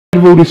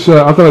With all this,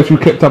 I don't know if you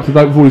kept up to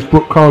date with all this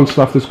Brook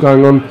stuff that's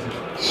going on,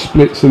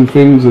 splits and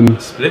things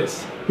and...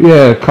 Splits?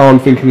 Yeah, Khan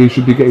thinking he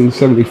should be getting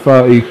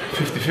 70-30.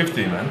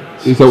 50-50, man.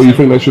 Is that what you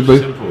think they should be?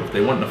 Simple. If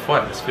they want the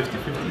fight, it's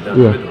 50-50 down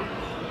the middle.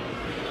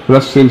 But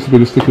that seems to be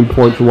the sticking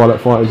point for why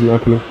that fight isn't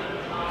happening.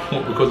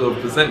 What, because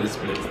of percentage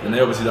splits? Then they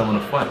obviously don't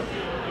want to fight.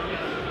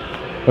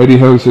 Eddie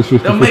Hearn says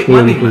 50-50. They'll make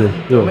money,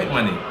 man. They'll make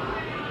money.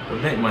 They'll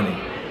make money.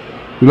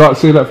 You like to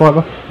see that fight,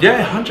 though?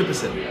 Yeah,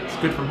 100%. It's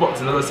good for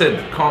boxing. As I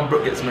said, Khan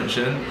Brook gets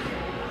mentioned,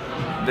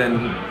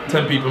 then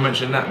 10 people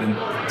mention that, then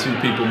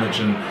 2 people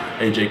mention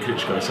AJ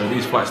Klitschko. So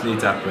these fights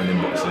need to happen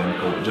in boxing.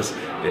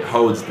 It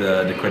holds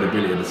the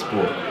credibility of the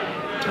sport,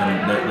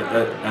 and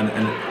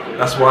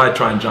that's why I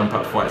try and jump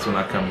at fights when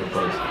I can,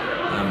 because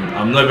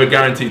I'm never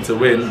guaranteed to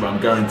win, but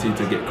I'm guaranteed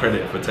to get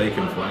credit for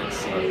taking fights.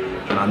 So,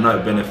 and I know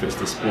it benefits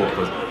the sport,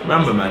 because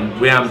remember, man,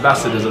 we're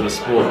ambassadors of the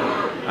sport,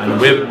 and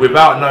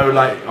without no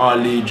like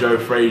Ali, Joe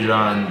Frazier,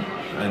 and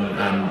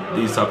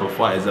these type of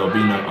fighters, there'll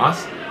be no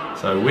us.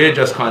 So we're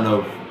just kind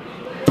of,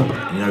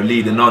 you know,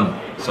 leading on.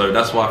 So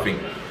that's why I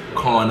think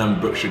Khan and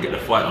Brook should get the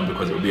fight on,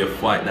 because it will be a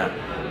fight that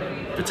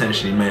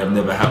potentially may have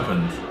never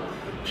happened. Do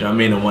you know what I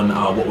mean? And one,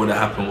 what would have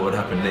happened? What would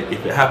happen?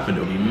 If it happened,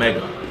 it would be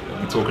mega.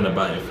 We'll be talking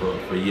about it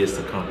for years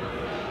to come.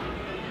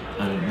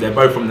 And they're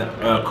both from the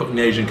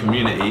Cockney Asian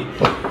community,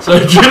 so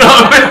do you know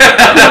what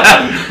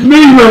I mean?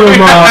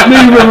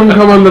 Neither of them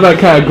come under that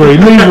category.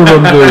 Neither of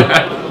them do,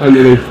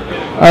 Anthony.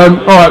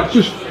 Alright,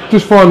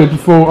 just finally,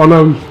 before, I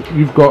know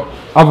you've got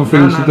other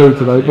things to do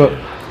today, but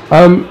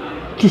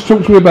just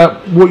talk to me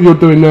about what you're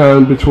doing now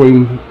in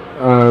between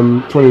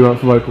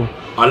 29th of April.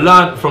 I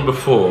learned from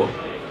before,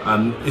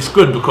 it's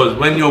good because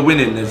when you're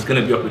winning, there's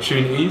going to be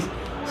opportunities.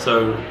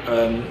 So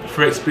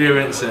through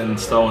experience and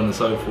so on and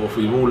so forth,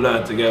 we've all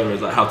learned together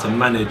is like how to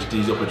manage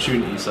these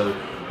opportunities. So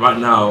right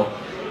now,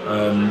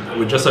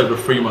 we're just over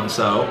 3 months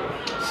out.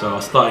 So I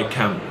started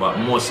camp, but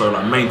more so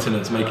like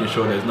maintenance, making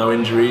sure there's no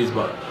injuries.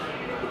 But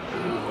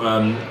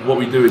what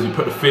we do is we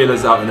put the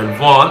feelers out in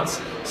advance.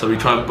 So we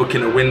try and book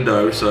in a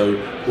window, so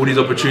all these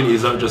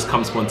opportunities don't just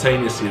come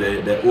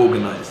spontaneously, they're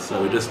organised.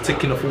 So we're just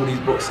ticking off all these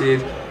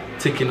boxes,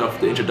 ticking off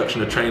the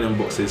introduction to training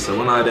boxes. So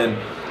when I then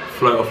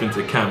float off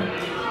into camp,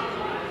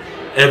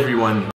 everyone